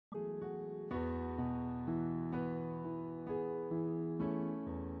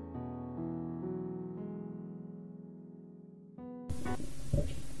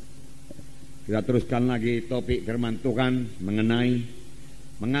Kita teruskan lagi topik firman Tuhan mengenai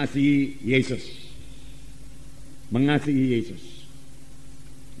mengasihi Yesus. Mengasihi Yesus.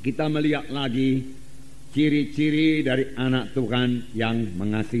 Kita melihat lagi ciri-ciri dari anak Tuhan yang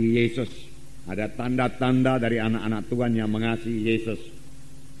mengasihi Yesus. Ada tanda-tanda dari anak-anak Tuhan yang mengasihi Yesus.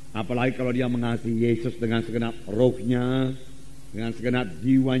 Apalagi kalau dia mengasihi Yesus dengan segenap rohnya, dengan segenap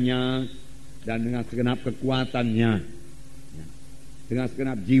jiwanya, dan dengan segenap kekuatannya. Dengan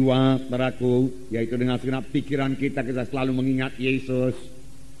segenap jiwa, saudaraku, yaitu dengan segenap pikiran kita selalu mengingat Yesus.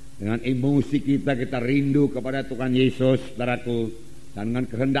 Dengan emosi kita rindu kepada Tuhan Yesus, saudaraku. Dan dengan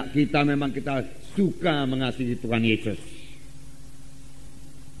kehendak kita memang kita suka mengasihi Tuhan Yesus.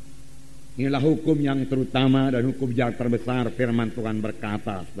 Inilah hukum yang terutama dan hukum yang terbesar firman Tuhan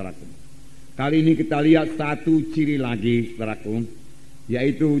berkata, saudaraku. Kali ini kita lihat satu ciri lagi, saudaraku,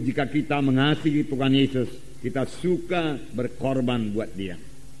 yaitu jika kita mengasihi Tuhan Yesus, kita suka berkorban buat dia.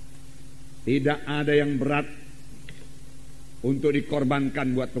 Tidak ada yang berat untuk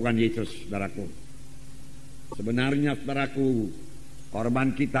dikorbankan buat Tuhan Yesus, saudaraku. Sebenarnya, saudaraku,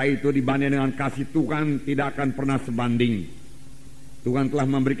 korban kita itu dibanding dengan kasih Tuhan tidak akan pernah sebanding. Tuhan telah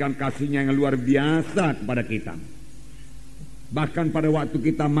memberikan kasih-Nya yang luar biasa kepada kita. Bahkan pada waktu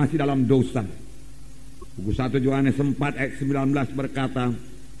kita masih dalam dosa. Buku 1 Yohanes 4 ayat 19 berkata,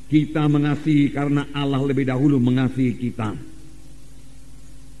 kita mengasihi karena Allah lebih dahulu mengasihi kita.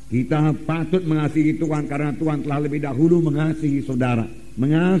 Kita patut mengasihi Tuhan karena Tuhan telah lebih dahulu mengasihi saudara,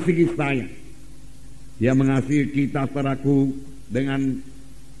 mengasihi saya. Dia mengasihi kita, saudaraku, dengan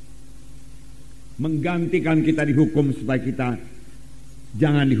menggantikan kita dihukum supaya kita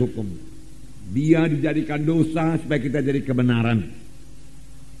jangan dihukum. Dia dijadikan dosa supaya kita jadi kebenaran.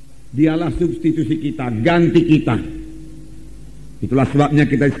 Dialah substitusi kita, ganti kita. Itulah sebabnya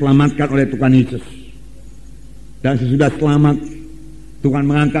kita diselamatkan oleh Tuhan Yesus. Dan sesudah selamat, Tuhan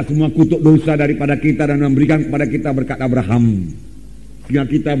mengangkat semua kutuk dosa daripada kita dan memberikan kepada kita berkat Abraham. Sehingga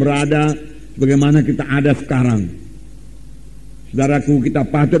kita berada sebagaimana kita ada sekarang. Saudaraku, kita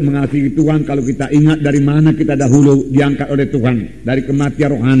patut mengasihi Tuhan kalau kita ingat dari mana kita dahulu diangkat oleh Tuhan, dari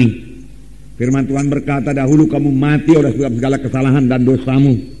kematian rohani. Firman Tuhan berkata, dahulu kamu mati oleh sebab segala kesalahan dan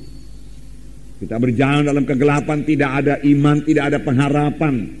dosamu. Kita berjalan dalam kegelapan, tidak ada iman, tidak ada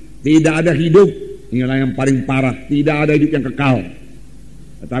pengharapan, tidak ada hidup. Inilah yang paling parah, tidak ada hidup yang kekal.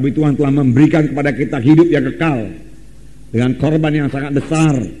 Tetapi Tuhan telah memberikan kepada kita hidup yang kekal dengan korban yang sangat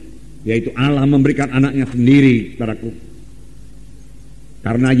besar, yaitu Allah memberikan anaknya sendiri, saudaraku.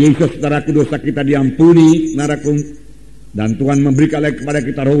 Karena Yesus, saudaraku, dosa kita diampuni, saudaraku, dan Tuhan memberikan kepada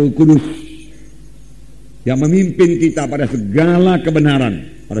kita Roh Kudus yang memimpin kita pada segala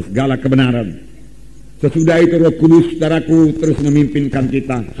kebenaran, pada segala kebenaran. Sesudah itu Roh Kudus, saudaraku, terus memimpinkan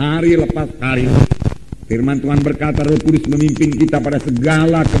kita hari lepas hari. Firman Tuhan berkata Roh Kudus memimpin kita pada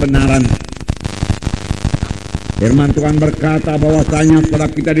segala kebenaran. Firman Tuhan berkata bahwasanya setelah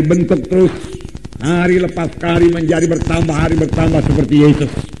kita dibentuk terus hari lepas hari menjadi bertambah, hari bertambah seperti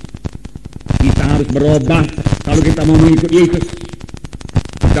Yesus. Kita harus berubah kalau kita mau mengikut Yesus.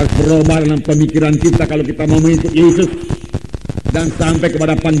 Kita harus berubah dalam pemikiran kita kalau kita mau mengikut Yesus dan sampai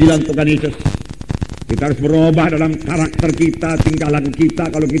kepada panggilan Tuhan Yesus. Kita harus berubah dalam karakter kita, tingkah laku kita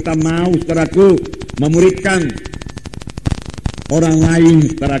kalau kita mau, saudaraku, memuridkan orang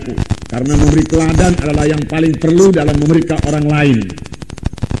lain, saudaraku. Karena memberi teladan adalah yang paling perlu dalam memuridkan orang lain.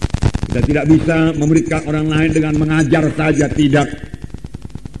 Kita tidak bisa memuridkan orang lain dengan mengajar saja, tidak.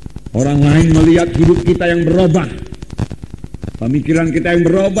 Orang lain melihat hidup kita yang berubah, pemikiran kita yang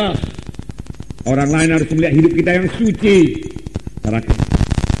berubah. Orang lain harus melihat hidup kita yang suci, saudaraku.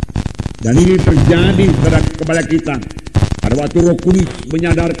 Dan ini terjadi kepada kita pada waktu Roh Kudus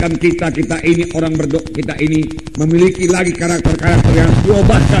menyadarkan kita ini orang berdoa, kita ini memiliki lagi karakter-karakter yang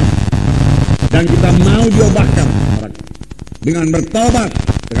diubahkan dan kita mau diubahkan dengan bertobat,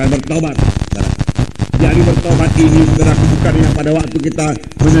 Jadi bertobat ini, saudaraku, bukannya pada waktu kita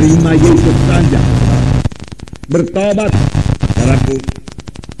menerima Yesus saja. Bertobat, saudaraku,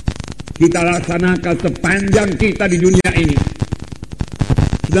 kita laksanakan sepanjang kita di dunia ini.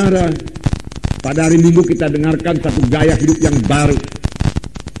 Saudara, pada hari Minggu kita dengarkan satu gaya hidup yang baru,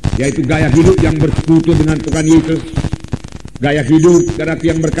 yaitu gaya hidup yang bersekutu dengan Tuhan Yesus. Gaya hidup, saudaraku,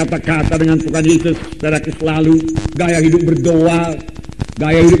 yang berkata-kata dengan Tuhan Yesus, saudaraku, selalu. Gaya hidup berdoa,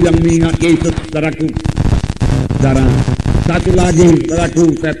 gaya hidup yang mengingat Yesus, saudaraku. Saudara, satu lagi, saudaraku,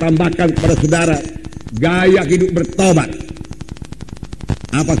 saya tambahkan kepada saudara, gaya hidup bertobat.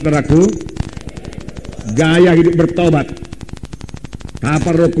 Apa, saudaraku? Gaya hidup bertobat.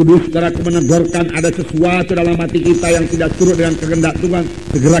 Kapan Roh Kudus, saudaraku, menegurkan ada sesuatu dalam hati kita yang tidak turut dengan kehendak Tuhan,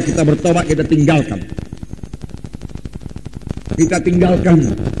 segera kita bertobat, kita tinggalkan.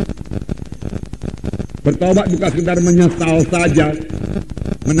 Bertobat bukan sekedar menyesal saja,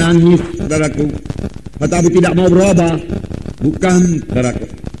 menangis, saudaraku, tetapi tidak mau berubah. Bukan, saudaraku.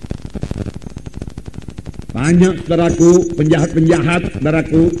 Banyak, saudaraku, penjahat-penjahat,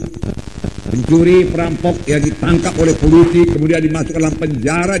 saudaraku, pencuri, perampok yang ditangkap oleh polisi, kemudian dimasukkan dalam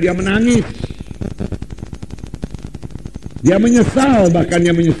penjara, dia menangis. Dia menyesal, bahkan dia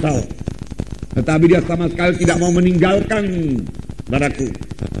menyesal. Tetapi dia sama sekali tidak mau meninggalkan, saudaraku,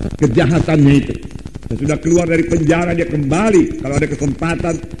 kejahatannya itu. Sesudah keluar dari penjara, dia kembali. Kalau ada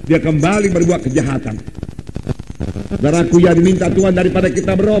kesempatan, dia kembali berbuat kejahatan. Saudaraku, yang diminta Tuhan daripada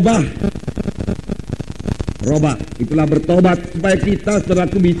kita berubah. Berubah, itulah bertobat, supaya kita,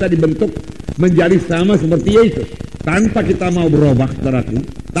 saudaraku, bisa dibentuk menjadi sama seperti Yesus. Tanpa kita mau berubah, saudaraku,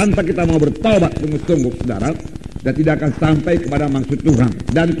 tanpa kita mau bertobat sungguh-sungguh, saudara, dan tidak akan sampai kepada maksud Tuhan.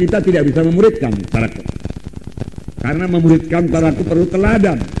 Dan kita tidak bisa memuridkan, saudaraku. Karena memuridkan, saudaraku, perlu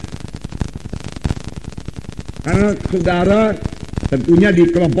teladan. Karena saudara tentunya di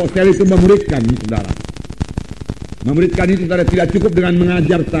kelompok sel itu memuridkan, saudara. Memuridkan itu, saudara, tidak cukup dengan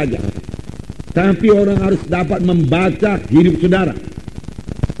mengajar saja. Tapi orang harus dapat membaca hidup saudara.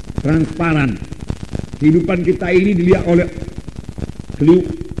 Transparan. Kehidupan kita ini dilihat oleh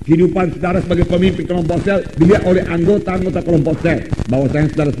kehidupan saudara sebagai pemimpin kelompok sel dilihat oleh anggota-anggota kelompok sel. Bahwa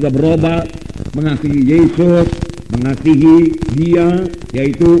saudara sudah berubah, mengasihi Yesus, mengasihi dia,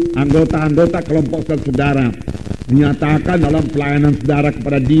 yaitu anggota-anggota kelompok sel saudara. Menyatakan dalam pelayanan saudara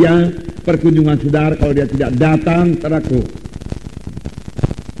kepada dia, perkunjungan saudara kalau dia tidak datang, saudaraku.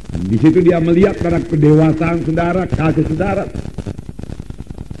 Di situ dia melihat saudara kedewasaan saudara, kasih saudara.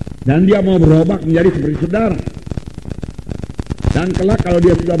 Dan dia mau berubah menjadi seperti saudara. Dan kelak kalau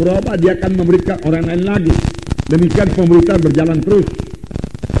dia sudah berubah, dia akan memberikan orang lain lagi. Demikian pemberitaan berjalan terus.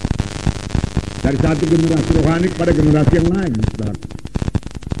 Dari satu generasi rohani kepada generasi yang lain, saudara.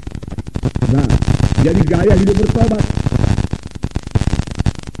 Nah, jadi gaya hidup bertobat.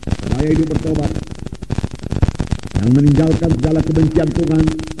 Gaya hidup bertobat. Yang meninggalkan segala kebencian Tuhan,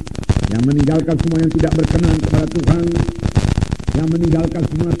 yang meninggalkan semua yang tidak berkenan kepada Tuhan, yang meninggalkan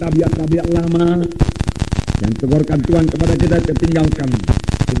semua tabiat-tabiat lama, yang tegurkan Tuhan kepada kita, kita tinggalkan.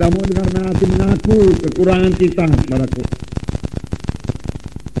 Kita mau dengar nanti mengaku kekurangan kita, saudaraku.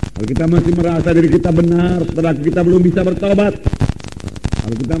 Kalau kita masih merasa diri kita benar, saudaraku, kita belum bisa bertobat.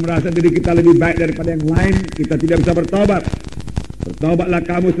 Kalau kita merasa diri kita lebih baik daripada yang lain, kita tidak bisa bertobat. Bertobatlah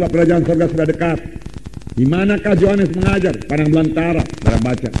kamu sebab kerajaan surga sudah dekat. Di manakah Yohanes mengajar? Padang belantara, saudara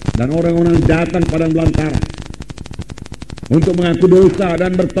baca. Dan orang-orang datang padang belantara untuk mengaku dosa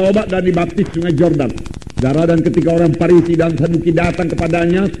dan bertobat dan dibaptis sungai Jordan. Saudara, dan ketika orang Farisi dan Saduki datang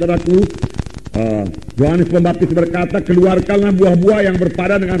kepadanya, saudaraku, Yohanes Pembaptis berkata, keluarkanlah buah-buah yang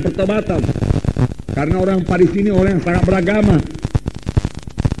berpadan dengan pertobatan. Karena orang Farisi ini orang yang sangat beragama.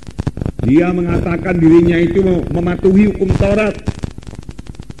 Dia mengatakan dirinya itu mematuhi hukum Taurat,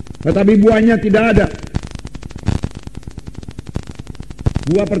 tetapi buahnya tidak ada.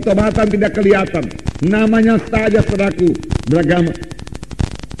 Buah pertobatan tidak kelihatan. Namanya saja, saudaraku, beragama.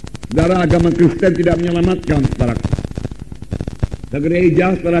 Saudara, agama Kristen tidak menyelamatkan, saudaraku. Gereja,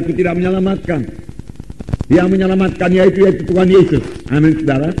 saudaraku, tidak menyelamatkan. Yang menyelamatkan yaitu Tuhan Yesus. Amin,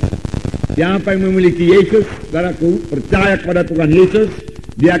 saudara. Siapa yang memiliki Yesus, saudaraku, percaya kepada Tuhan Yesus,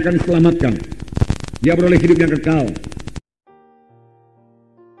 dia akan diselamatkan. Dia beroleh hidup yang kekal.